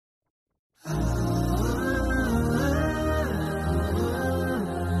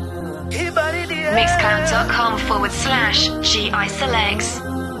mixcloud.com/GISelects.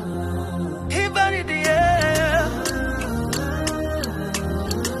 He buried the air.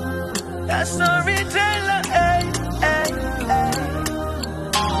 That's a retailer.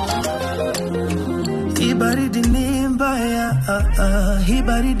 He buried the nimbaya. He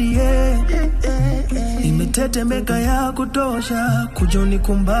buried the air. Imetetemeka ya kutosha kujoni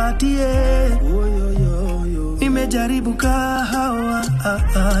kumbatie. Nimejaribu kahawa,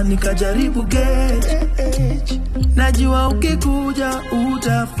 nikajaribu gauge. Najua ukikuja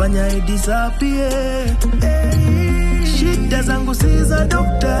utafanya disappear. Shida zangu si za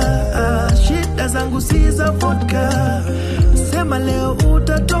doctor, shida zangu si za vodka. Sema leo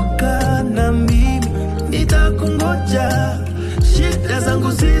utatoka na mimi nitakungoja. Shida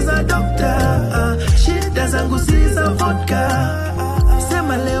zangu si za doctor, shida zangu si za vodka.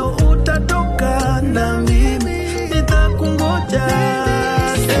 Sema leo utatoka na mimi nitakungoja.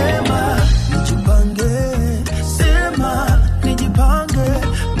 Sema nijipange, sema nijipange.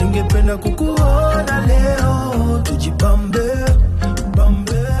 Ningependa kukuona leo, tujipambe,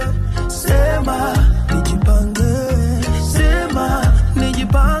 pambe. Sema nijipange, sema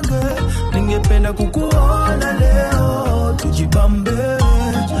nijipange. Ningependa kukuona leo, tujipambe.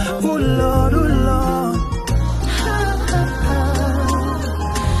 Oh Lord, oh Lord.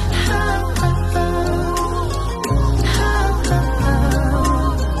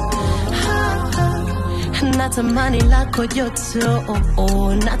 Natamani lako joto,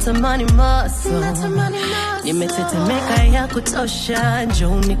 natamani maso. Nimetetemeka ya kutosha,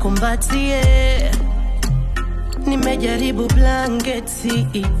 njoo nikumbatie. Nimejaribu blanketi,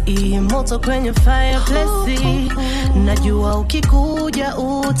 moto kwenye fireplace. Najua ukikuja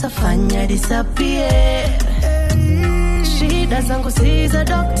utafanya disappear. Shida zangu si za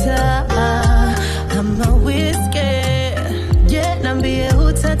doctor, I'm a whiskey. Niambie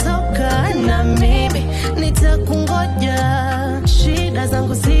utatoka na mimi nitakungoja. Shida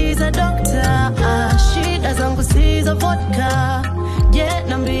zangu si za doctor, shida zangu si za vodka.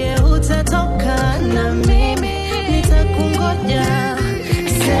 Niambie utatoka na mimi nitakungoja.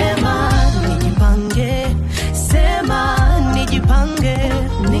 Sema nijipange, sema nijipange.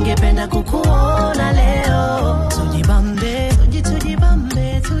 Ningependa kukuona leo, tujibambe,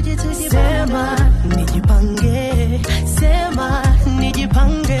 tujibambe, tujibambe. Sema nijipange, sema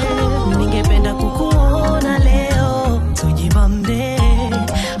nijipange. Ningependa kukuona leo, tujibambe.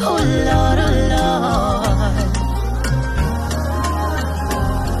 Oh Lord, oh Lord.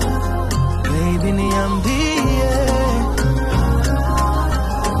 Baby niambie,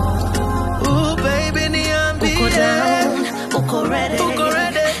 oh baby niambie. Uko down, uko ready,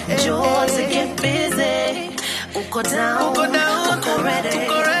 Joe to get busy. Uko down, uko ready,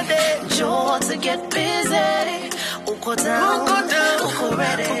 Joe to get busy. Uko down, uko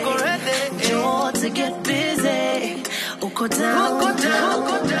ready, Joe to get busy. Uko down,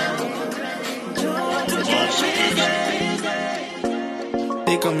 Joe to get busy.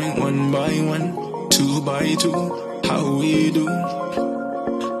 They coming one by one, 2 by 2, how we do.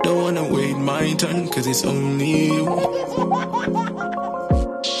 Don't wanna wait my turn, cause it's only you.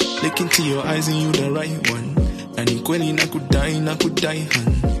 Look into your eyes and you the right one. And equally nakudai,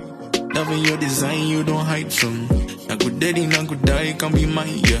 hun. Loving your design you don't hide from. Nakudedi, nakudai, can be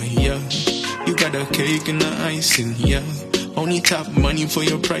mine, yeah. You got a cake and the icing, yeah. Only top money for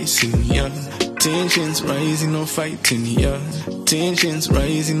your pricing, yeah. Tensions rising, no fighting, yeah. Tensions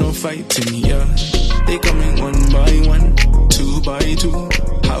rising, no fighting, yeah. They coming one by one, 2 by 2,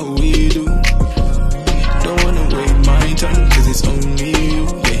 how we do. Don't wanna wait my turn, cause it's only you,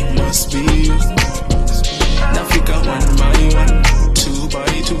 yeah, it must be you. Nafika one by one, 2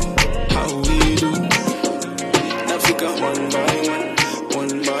 by 2, how we do. Nafika one by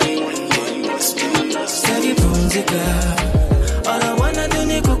one, yeah, it must be you. Steady pumzika, all I wanna do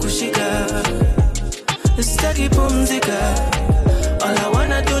ni kukushika. Steady pumzika, all I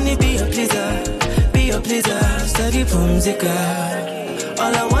wanna do ni be a pleaser, be a pleaser. Steady pumzika,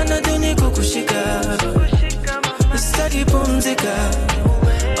 all I wanna do ni kukushika. Steady pumzika,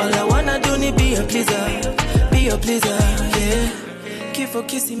 all I wanna do ni be a pleaser, be a pleaser, yeah. Kifo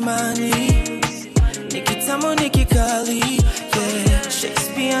kisimani, nikitamu nikikali, yeah.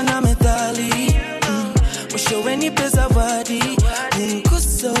 Shakespeare na methali, mwishowe nipe zawadi.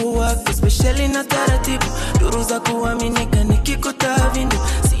 Mkuso wako speciali na taratibu, duru za kuaminika nikikuta vindu.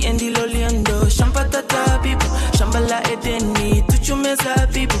 Siendi loliando, shampata tabibu, shamba la Edeni, tuchume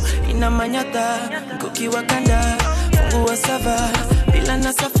zabibu. Ina manyata, mkuki wakanda, fungu wa sava, bila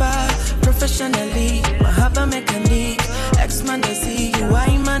na safa. Professionally, mahaba mechanic, X-Man I see you,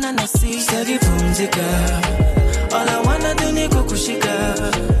 I-Man and I see. Steady pumzika, all I wanna do ni kukushika.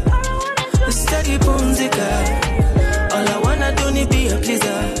 Steady Staki pumzika. All I wanna do ni be a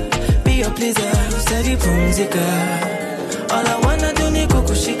pleaser. Be a pleaser. Staki pumzika. All I wanna do ni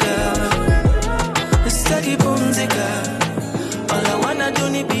kukushika. Staki pumzika. All I wanna do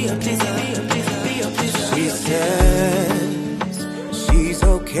ni be a pleaser. Be a pleaser. She says she's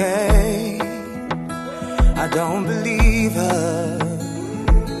okay. I don't believe her.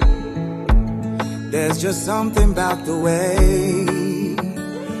 There's just something about the way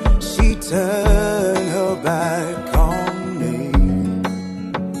she turned her back on me.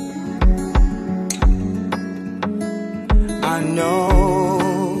 I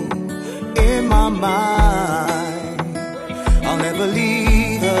know in my mind I'll never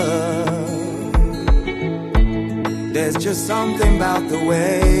leave her. There's just something about the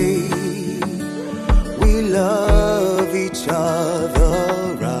way we love each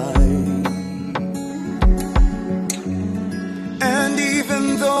other right. And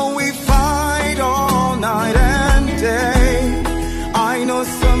even though we fight all night and day, I know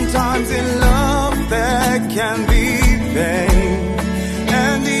sometimes in love there can be pain.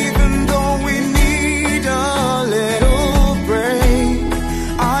 And even though we need a little break,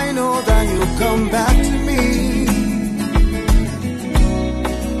 I know that you'll come back to me.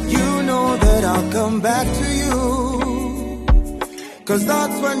 You know that I'll come back to you. 'Cause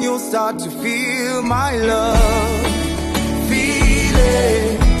that's when you'll start to feel my love. Feel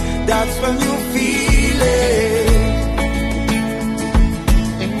it, that's when you feel it.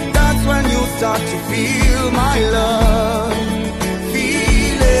 That's when you start to feel my love.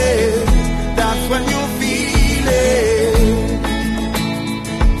 Feel it, that's when you feel it.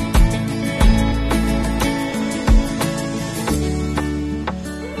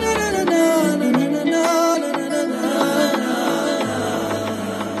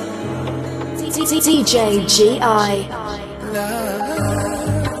 DJ G.I.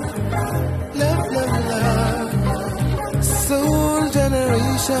 Soul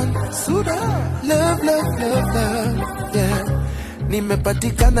generation, Suda. Love, yeah.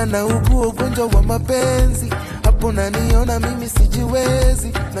 Nimepatikana na ugonjwa wa mapenzi. Hapo naniona mimi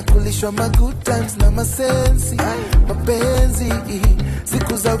sijiwezi. Na kulishwa ma good times na masensi. Mapenzi,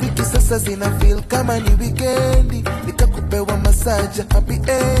 siku za wiki sasa zina feel kama ni weekendi. Nikakupewa massage, happy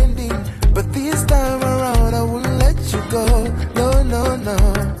ending. But this time around I won't let you go. No.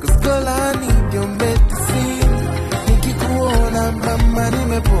 'Cause girl I need your medicine. Nikikuona mama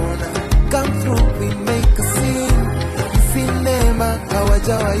nimepona. Come through, we make a scene. Cinema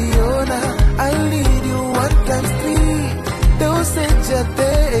hawajawaiona. I need you 1x3. Dosage ya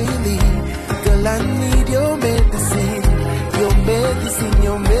daily. Girl I need your medicine. Your medicine,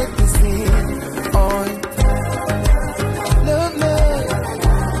 your medicine. On love.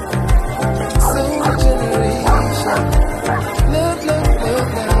 Soul generation. Love.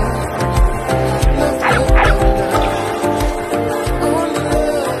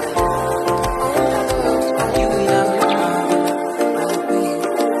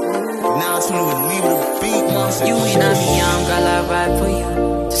 You ain't on me, young girl, I ride for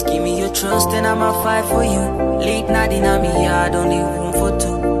you. Just give me your trust and I'ma fight for you. Late night in me yard, only room for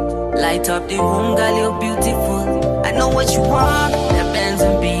two. Light up the room, girl, you're beautiful. I know what you want, that Benz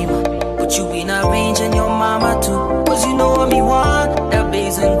and Beamer. Put you in a range and your mama too. 'Cause you know what me want, that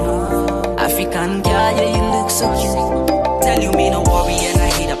bass and groove. African girl, yeah, you look so cute. Tell you me no worry and I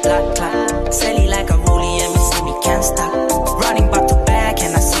hit a black clock. Selly like a rollie and me see me can't stop. Running back to back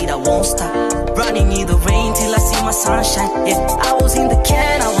and I see that won't stop. Running in the rain till I see my sunshine. Yeah, I was in the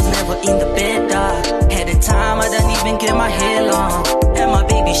can, I was never in the bed, dog. Had a time, I didn't even get my hair long. And my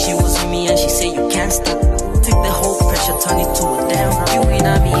baby, she was with me and she said you can't stop. Take the whole pressure, turn it to a damn. You ain't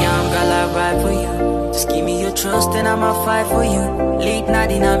on me, young girl, I ride for you. Just give me your trust and I'ma fight for you. Late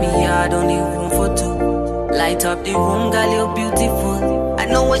night in me yard, only room for two. Light up the room, girl, you're beautiful. I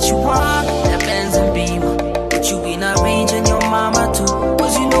know what you want, that Benz and Beamer. Put you in a range and your mama too.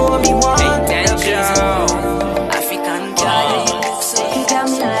 'Cause you know what me want. African girl, you look so You got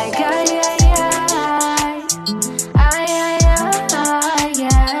me like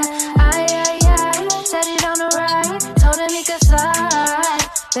Set it on the right, told him he could slide.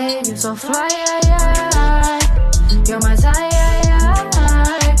 Babe, you so fly, you're my type,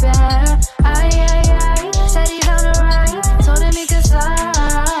 Set it on the right, told him he could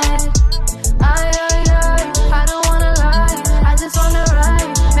slide. I don't wanna lie, I just wanna ride.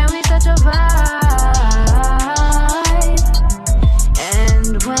 Man, we such a vibe.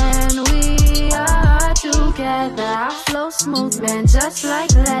 And when we are together, I flow smooth, man, just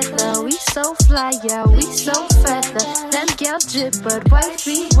like leather. We so fly, yeah, we so feather. Them girl drip, but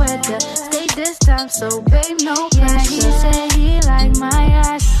wifey weather. Stay this time, so babe, no pressure. Yeah, he said he like my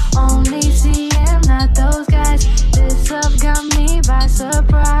ass, only see it not those guys. This love got me by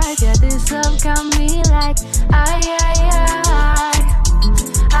surprise. Yeah, this love got me like, ay, ay, ay.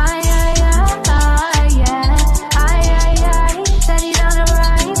 Ay, ay, ay, yeah. Ay, ay, ay. Said he on the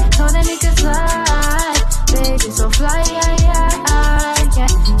right, told him he could slide. Baby, so fly, ay, ay, ay,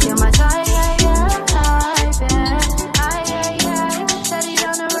 yeah. You're my type, ay, ay, ay, yeah. Ay, ay, ay. Said he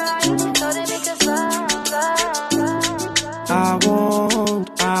on the right, told him he could slide.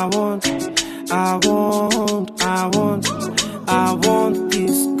 I want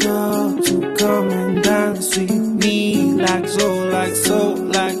this girl to come and dance with me like so, like so,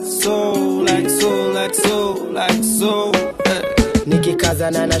 like so, like so, like so, like so.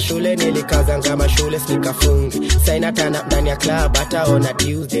 Nikikazana na shule nilikazanga mashule sikafungi. Saina tana ndani ya club hata ona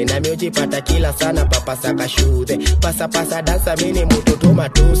Tuesday. Na miujipata kila sana papa saka shudhe. Pasa dansa mini mutoto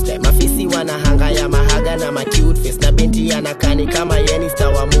matuste. Mafisi wanahanga ya mahaga na ma cute face. Na binti anakani kama yeni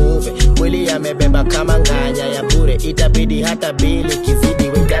star wa movie. Mwili yamebeba kama nganya ya bure. Itabidi hata bili kizidi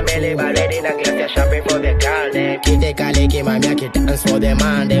wika mbele baredi na glass ya champagne for the girl. Kite kale kimamia dance for the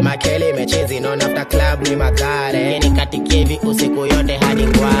man. Makele mechezi non after club ni magare. Nikatikie vi usiku yote hadi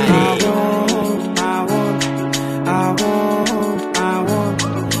kwari.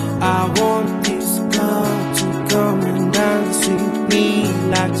 I want this girl to come and dance with me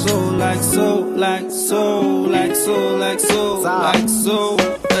like so, like so, like so, like so, like so, like so.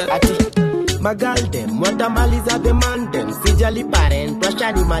 Ati magaldem watamaliza the mandem. Sijali parent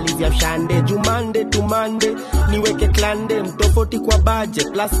washani malizia mshande. Jumande tumande niweke klande. Mtofoti kwa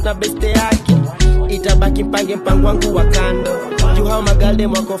budget plus na beste yake. Itabaki mpange mpango wangu wa kando. Juu hao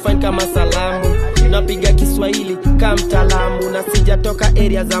magaldem wako fine kama salamu. Napiga Kiswahili kama mtaalamu. Na sijatoka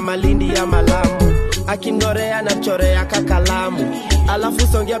area za Malindi ya Malamu. Akinorea na chorea kakalamu. Alafu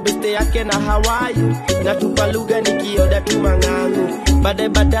songea beste yake na Hawaii. Na tupa lugha nikioda tu mangangu.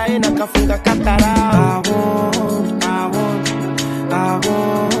 Baadaye na kafunga kakarao.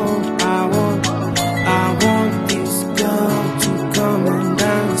 I want this girl to come and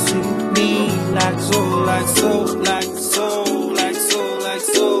dance with me like so, like so, like so, like so, like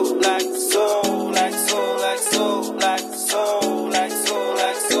so, like so, like so, like so, like so,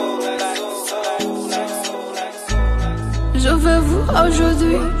 like so, like so, like so. Je vais vous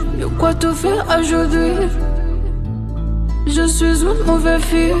aujourd'hui, de quoi tout faire aujourd'hui. Je suis une mauvaise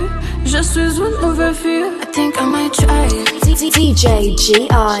fille, je suis une mauvaise fille. I think I might try. DJ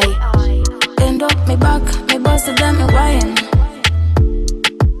G.I. End up me back, me bust it down, me wine.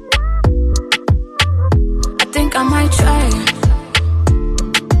 I think I might try.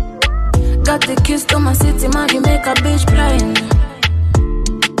 Got the keys to my city, man, you make a bitch blind.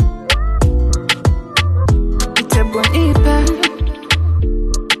 It's a bonipe.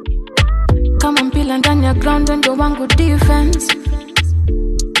 Kama mpila ndani ya ground ndo wangu defense.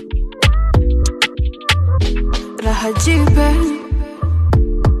 Raha jipe.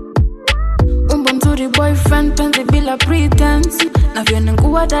 Umbo mzuri boyfriend penzi bila pretense. Na vyene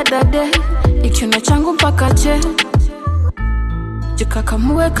nguwa dadade. Ikiuno changu mpaka che.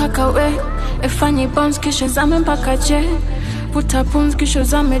 Jikakamue kakawe. Efanye bounce kisha zame mpaka che. Vuta pumzi kisha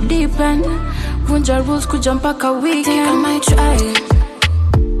zame deep end. Vunja rules kuja mpaka weekend. Think I might try.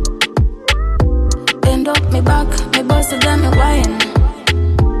 End up me back, me bust it down, me wine.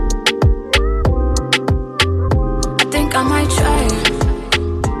 I think I might try.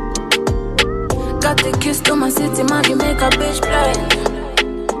 Got the keys to my city, man, you make a bitch blind.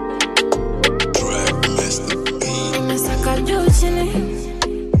 Nimesaka juu chini.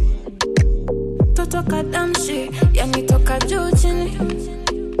 Totoka damshi, yani toka juu chini.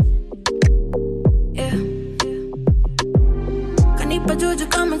 Yeah. Kanipa juju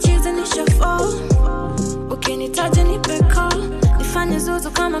kama chizi nisha fall. Ukinitaja nipe call. Nifanye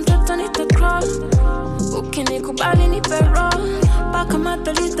zuzu kama mtoto nita crawl. Ukinikubali nipe roll. Paka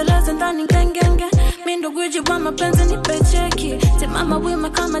matalita leza ndani gengenge. Mindo gwiji wa mapenzi nipe cheki. Simama wima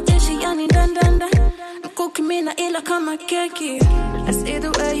kama jeshi yani ndandanda. Mkuki mina ila kama keki. I see the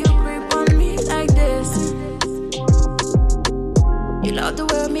way you creep on me like this. You love the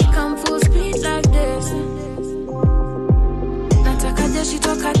way me come full speed like this. Nataka jeshi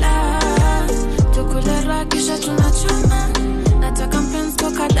toka da. Tukule rakisha tunachoma. Nataka mpenzi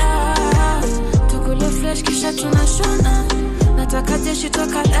toka da. Tukule fresh kisha tunashona. Nataka jeshi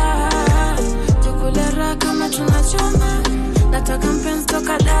toka da. Tukule raka kama tunachoma. Nataka mpenzi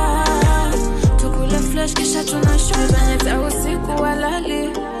toka da. Tukule fresh kisha tunashona. Tunanyeta usiku walali.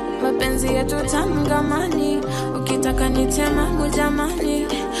 Mapenzi yetu tamgamani. Ukitaka nitema mujamani.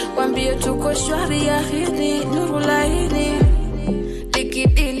 Wambie tuko shwari ya hini. Nuru laini.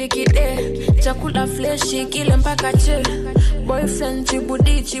 Likidili likide, chakula fleshi kile mpaka che. Boyfriend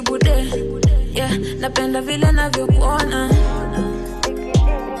chibude, yeah, napenda vile navyokuona.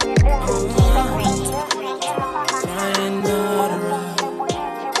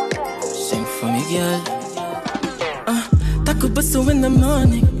 Sing for me, girl. Takubasu in the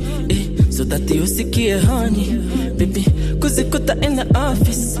morning, so that you sikie honey, baby. Kuzikuta in the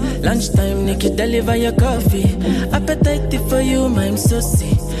office, lunchtime niki deliver your coffee. Appetite for you, I'm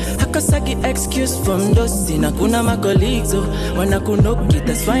saucy. Hakosagi excuse from dosi. Na kuna my colleagues, wanakunoki.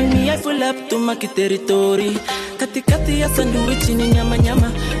 That's why me I pull up to my territory. Katikati ya sandwich ni nyama.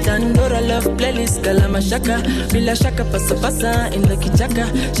 Dandora love playlist kalama shaka. Bila shaka pasa in the kichaka.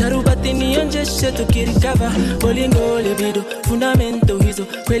 Sharubati nionjeshe tukirikava. Bolingo libido, fundamento hizo.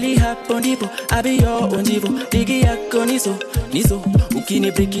 Kweli hapo ndipo, abiyo onjivo. Digi yako nizo,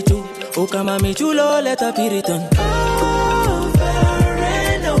 ukini brikito. O kama michulo leta piriton.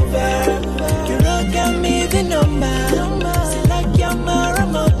 You rock at me the number. See like your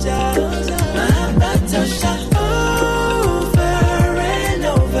Maramoja. Mahabatosha. Over and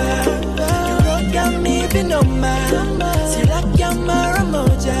over. You rock at me the number. See like your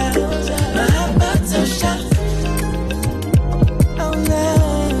Maramoja. Mahabatosha. Oh no.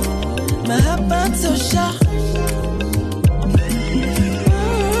 Mahabatosha.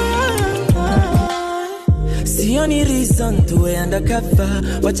 Sioni reason to be undercover.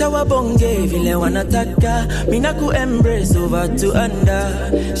 Wacha wabonge vile wanataka. Mina ku embrace over to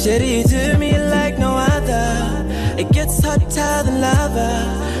under. Sherry do me like no other. It gets hotter than lava.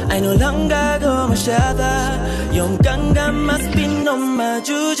 I no longer go mashada. Young ganga must be no ma.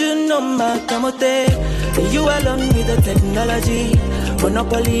 Juju no ma kamote. You alone with the technology.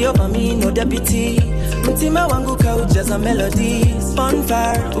 Monopoly over me, no deputy. Mtima wangu kaujaza melodies.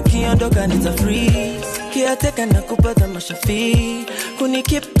 Bonfire, ukiondoka nita freeze. Kiateka na kupata mashafi. Kuni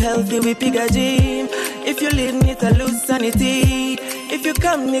keep healthy, we piga gym. If you leave me to lose sanity. If you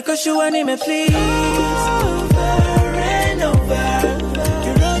come, niko shua nime please. Over and over.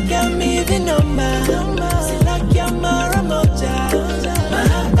 You rock at me the number. See like your Maramoja.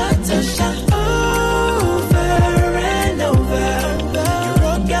 Mahabatosha. Over and over. You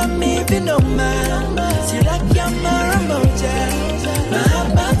rock at me the number. See like your Maramoja.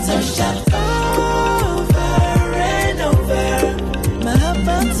 Mahabatosha.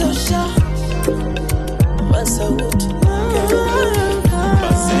 Mahabatosha. Masaut. Over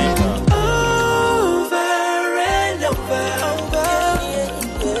and over.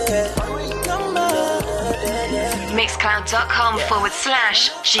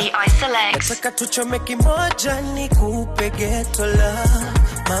 Mixcloud.com/GI Select. Nataka tuchome kimoja nikupe geto la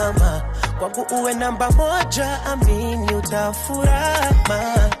mama. Kwangu uwe namba moja, amini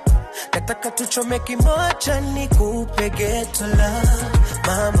utafuraha. Nataka tuchome kimoja nikupe geto la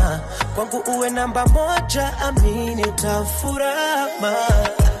mama. Kwangu uwe namba moja, amini utafuraha.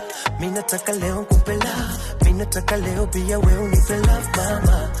 Mimi nataka leo nikupe love. Mimi nataka leo pia wewe unipe love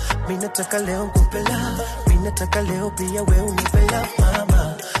mama. Mimi nataka leo nikupe love. Mimi nataka leo pia wewe unipe love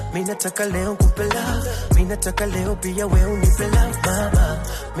mama. Mimi nataka leo nikupe love. Mimi nataka leo pia wewe unipe love mama.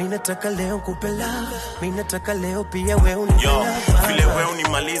 Mimi nataka leo nikupe love. Mimi nataka leo pia wewe unipe love mama. Vile wewe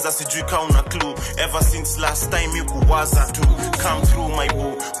unimaliza sijui kama una clue. Ever since last time you kuwaza tu. Come through my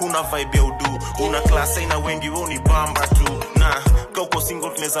boo. Una vibe ya udu. Una class ina wengi wewe unibamba tu. Nah, kauko single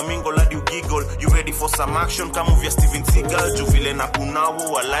tuneza mingle hadi ugiggle. You ready for some action kama vya Steven Seagal. Juu vile na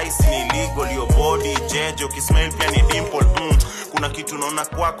kunawo walaisi ni illegal. Your body jeje ukismile pia ni dimple. Kuna kitu naona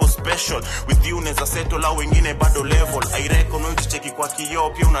kwako special. With you neza settle au wengine bado level. I reckon wewe ukicheki kwa kioo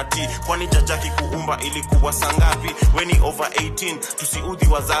pia unati. Kwani jajaki kuumba ilikuwa sangapi? Weni over 18 tusiudhi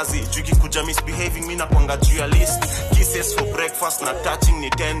wazazi. Juki kuja misbehaving mina kwanga juu ya list. Kisses for breakfast na touching ni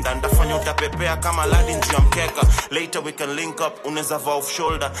tender. Ndafanya utapepea kama ladi njuu ya mkeka. Later we can link up uneza va off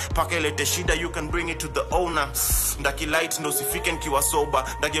shoulder. Paka ilete shida you can bring it to the owner. Ndaki light ndo sifike nkiwa sober.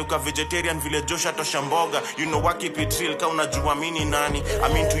 Ndageuka vegetarian vile Joshua tosha mboga. You know what keep it real ka unajua mini nani.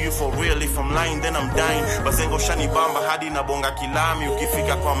 I'm into you for real, if I'm lying then I'm dying. Bazengo shani bamba hadi na bonga kilami.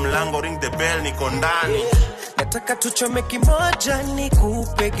 Ukifika kwa mlango ring the bell niko ndani. Nataka tuchome kimoja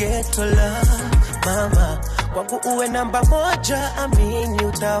nikupe geto la mama. Kwangu uwe namba moja, amini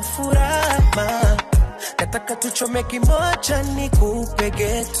utafuraha. Nataka tuchome kimoja nikupe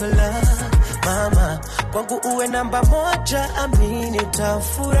geto la mama. Kwangu uwe namba moja, amini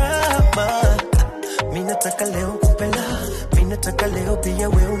utafuraha. Mimi nataka leo nikupe love. Mimi nataka leo pia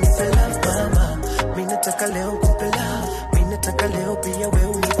wewe unipe love mama. Mimi nataka leo nikupe love. Mimi nataka leo pia wewe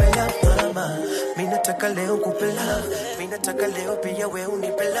unipe love mama. Mina taka leo kupe love. Mina taka leo pia we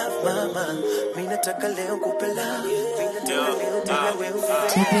unipe love mama. Mina taka leo kupe love. Mina taka leo pia we unipe.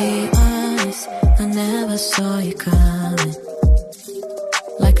 To be honest, I never saw you coming.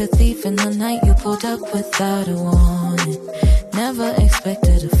 Like a thief in the night, you pulled up without a warning. Never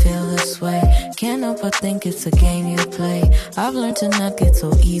expected to feel this way. Can't help but think it's a game you play. I've learned to not get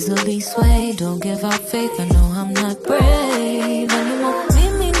so easily swayed. Don't give up faith, I know I'm not brave. And you won't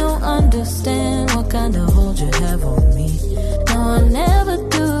leave me, no understand what kind of hold you have on me. No, I never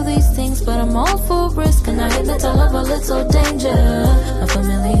do these things, but I'm all for risk. And I admit to love a little danger. A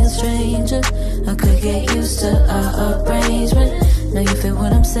familiar stranger, I could get used to our arrangement. Now you feel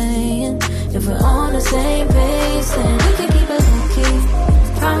what I'm saying. If we're on the same page, then we can keep it low-key.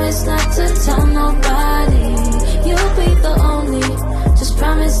 Promise not to tell nobody. You'll be the only. Just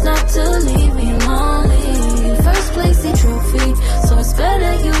promise not to leave me lonely. First place the trophy, so it's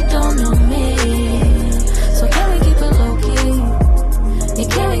better you don't know me. So can we keep it low-key? Yeah,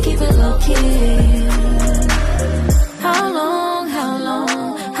 can we keep it low-key? How long, how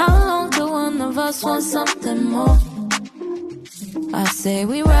long, how long till one of us wants something more? I say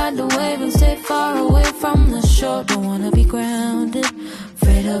we ride the wave and stay far away from the shore. Don't wanna be grounded,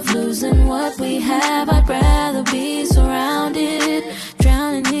 afraid of losing what we have. I'd rather be surrounded,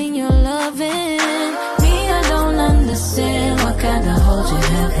 drowning in your loving. Me, I don't understand what kind of hold you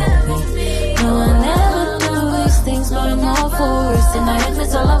have on me. No, I never do these things, but I'm all for risk. And I admit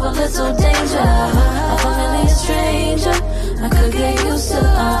to love a little danger. A familiar stranger, I could get used to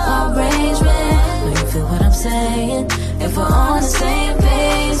our arrangement. Do you feel what I'm saying? If we're on the same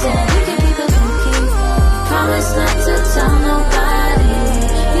page, then we can keep it low-key. Promise not to tell nobody.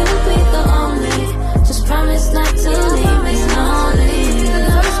 You'll be the only. Just promise not to leave me lonely.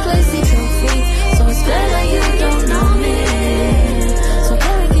 First place the trophy, so it's better you don't know me. So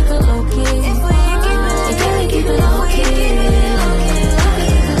can we keep it low-key? Yeah, can we keep it low-key?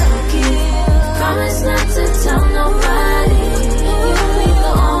 Promise not to tell nobody. You'll be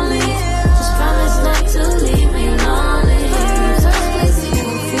the only. Just promise not to leave me lonely.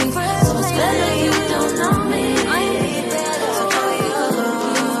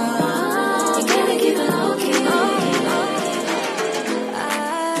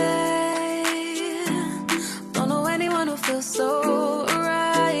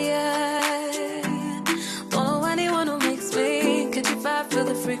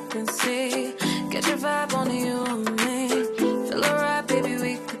 Get your vibe on you and me. Feel alright, baby,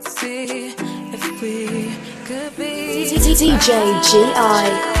 we could see if we could be DJ G.I.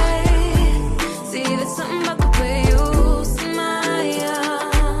 See, there's something about the way you smile.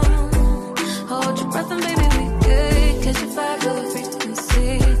 Hold your breath and baby, we could catch your vibe, feel the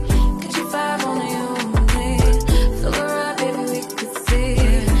frequency. Catch your vibe on you and me. Feel alright, baby, we could see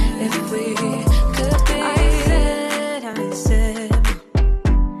if we could be. I said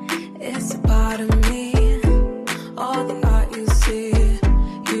it's a part of me, all the art you see.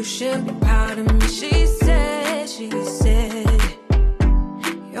 You should be proud of me. She said,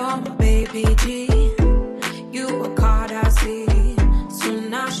 you're my baby G. You work hard, I see. So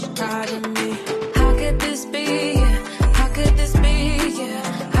now she's proud of me. How could this be? How could this be? Yeah.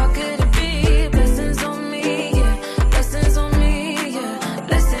 How could it be? Blessings on me, yeah. Blessings on me, yeah.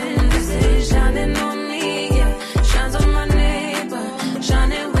 Blessings shining on me, yeah. Shines on my neighbor,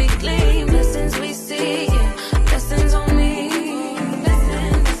 shining weekly. Blessings we see, yeah. Blessings on me.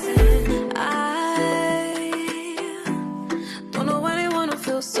 I don't know anyone who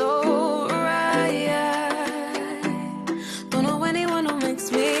feels so right. Don't know anyone who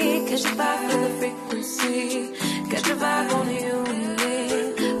makes me catch your vibe for the frequency. Catch your vibe on you and me.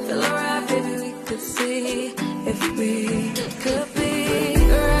 Feel alright, baby, we could see if we could be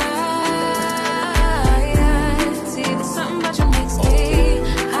right. See, there's something about you makes me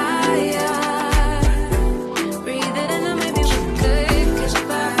higher. Breathe it in and maybe we could catch your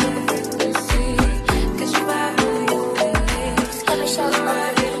vibe for the frequency. Catch your vibe on you and me. Feel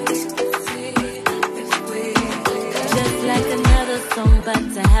alright, baby, we could see if we could. Just like another song, but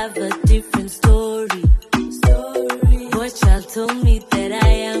I have a different story. Boy child told me that I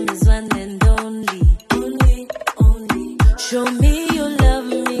am his one and only. Show me you love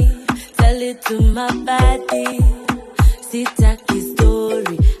me, tell it to my body. Sitaki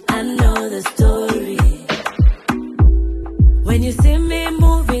story, I know the story. When you see me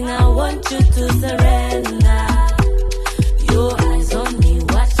moving, I want you to surrender. Your eyes on me,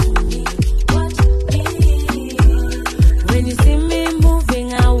 watch me. When you see me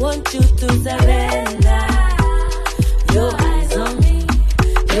moving, I want you to surrender. Your eyes on me,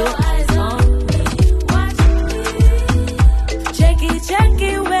 your eyes on me. Watch me. Check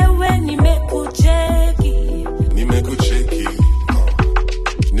it, where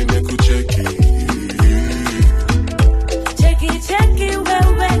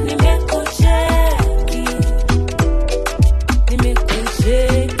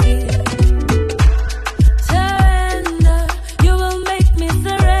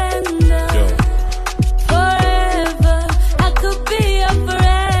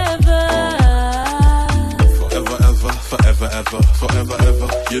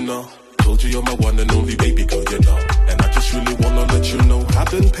you know. Told you you're my one and only baby girl, you know. And I just really wanna let you know,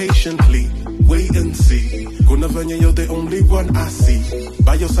 I've been patiently wait and see. Gonna Vanya, you're the only one I see.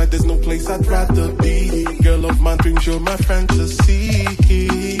 By your side, there's no place I'd rather be. Girl of my dreams, you're my fantasy.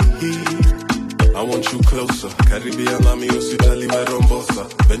 I want you closer. Caribbean ami usijali merombosa.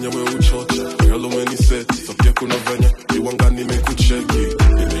 Venya we uchocha. Girl umeniseti. So pia kuna venya. Iwanga nimekucheki.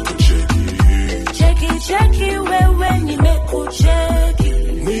 Nimekucheki. Cheki wewe nimekucheki.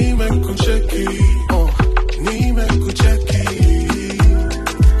 Nimekucheki. Nimekucheki.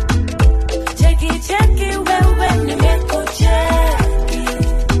 Cheki wewe nimekucheki.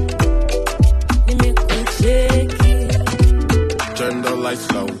 Nimekucheki. Turn the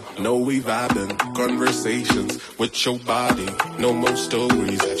lights low. No, we vibing, conversations with your body. No more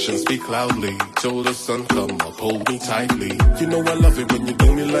stories, actions speak loudly. Till the sun come up, hold me tightly. You know I love it when you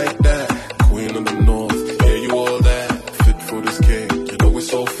do me like that. Queen of the North, yeah, you all that. Fit for this king, you know it's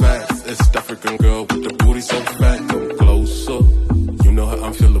so fast. It's the African girl with the booty so fat. Come closer, you know how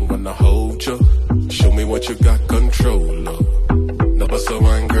I'm feeling when I hold you. Show me what you got control of. Now bust a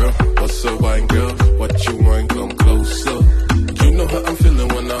wine girl, what you want, come closer. You know how I'm feeling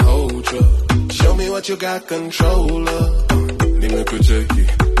when I hold you. Show me what you got control of. Nimekucheki.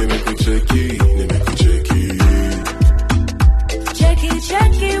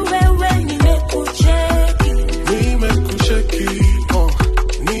 Cheki wewe nimekucheki. Nimekucheki.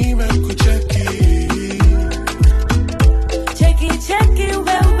 Cheki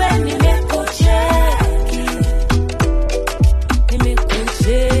wewe nimekucheki.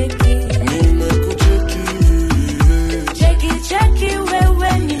 Nimekucheki. Cheki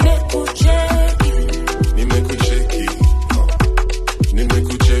wewe nimekucheki. Nimekucheki.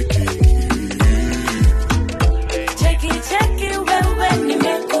 Cheki wewe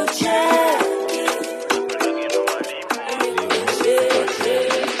nimekucheki.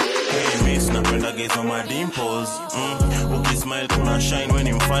 Hey miss, napenda gaze on my dimples. Ukismile kuna shine when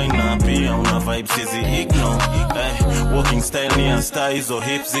you find na pia una vibe sizi ignore. Hey, walking style ni a style hizo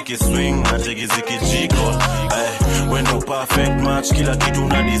hips ziki swing na jigi ziki jiggle. Hey, when no perfect match kila kitu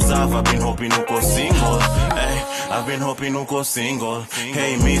una deserve. I've been hoping uko single. Hey, I've been hoping uko single.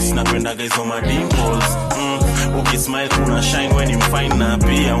 Hey miss, napenda gaze on my dimples. Ukismile kuna shine when you find na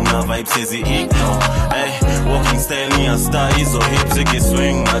pia una vibe sizi ignore. Hey, walking style ni a style hizo hips ziki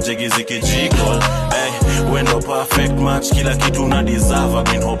swing na jigi ziki jiggle. Hey, when no perfect match kila kitu na deserve. I've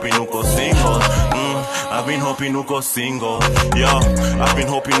been hoping uko single. I've been hoping uko single. Yo, I've been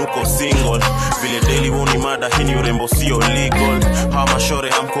hoping uko single. Vile daily woni mada hini urembo sio legal. Hawa mashore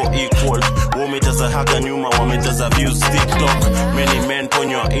hamko equal. Wamejaza haga nyuma, wamejaza views TikTok. Many men on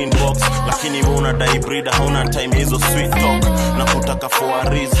your inbox. Lakini wona dai breeder, hauna time hizo sweet talk. Na kutaka for a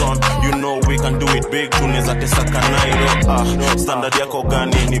reason. You know we can do it big. Tuneza tesa kanairo. Standard yako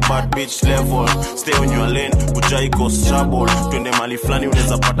gani ni bad bitch level. Stay on your lane, ujai cause trouble. Twende mali flani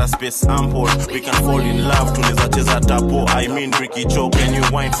uneza pata space ample. We can fall in love, tuneza cheza tapo. I mean Ricky Joe, can you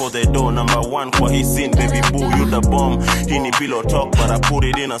whine for the door? Number one kwa hii scene, baby boo, you the bomb. Hii ni pillow talk, but I put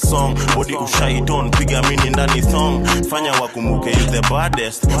it in a song. Body ushaiton, piga mini ndani thong. Fanya wakumuke, you the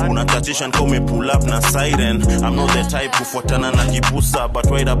baddest. Unatatisha nko me pull up na siren. I'm not the type kufuatana na kipusa, but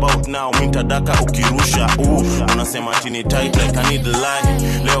right about now, mintadaka ukirusha. Unasema tini tight like I need a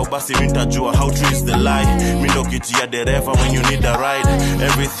lie. Leo basi mintajua how true is the lie. Mindo kiti ya dereva when you need a ride.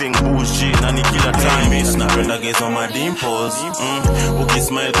 Everything bullshit, nani kila time. Miss, napenda gaze on my dimples.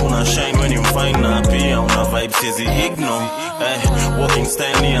 Ukismile kuna shine when you find na pia una vibe sizi ignore. Walking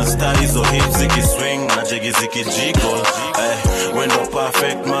style ni a style hizo hips ziki swing na jigi ziki jiggle. When no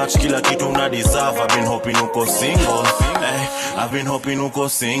perfect match kila kitu una deserve. I've been hoping uko single. I've been hoping uko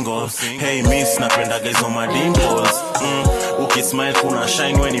single. Hey miss, napenda gaze on my dimples. Ukismile kuna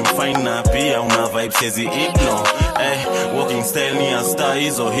shine when you find na pia una vibe sizi ignore. Walking style ni a style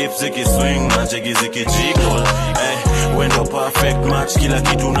hizo hips ziki swing na jigi ziki jiggle. When no perfect match kila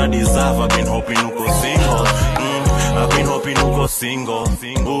kitu una deserve. I've been hoping uko single. I've been hoping uko single.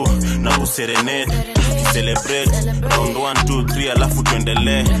 Na kuserenade, celebrate. Round 1, 2, 3 alafu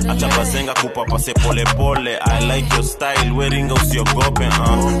tuendele. Acha bazenga kupapase pole pole. I like your style, wearing usiogope.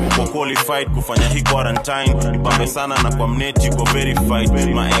 Uko qualified kufanya hii quarantine. Nipambe sana na kwa mneti uko verified.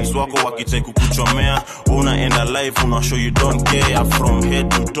 My ex wako wakitai kukuchomea. Unaenda live, una show you don't care. From head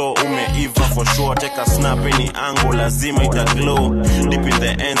to toe, umeiva for sure. Take a snap any angle, lazima ita glow. Deep in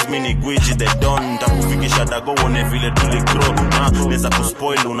the ends, mini gwiji the don takufikisha dago one vile tuligrow neza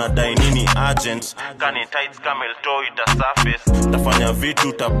kuspoil unadai nini agent kani tights camel toe ita surface tafanya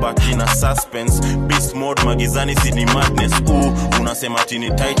vitu tabaki na suspense beast mode magizani sini madness unasema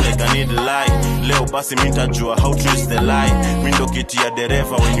tini tight like I need a lie leo basi mimi nitajua how to use the lie mimi ndo kiti ya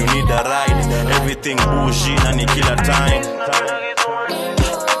dereva when you need a ride everything bullshit na ni kila time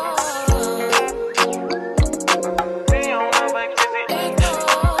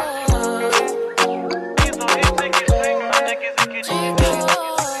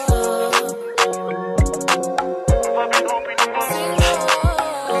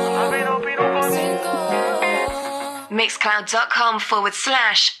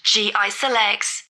Mixcloud.com/GI Selects.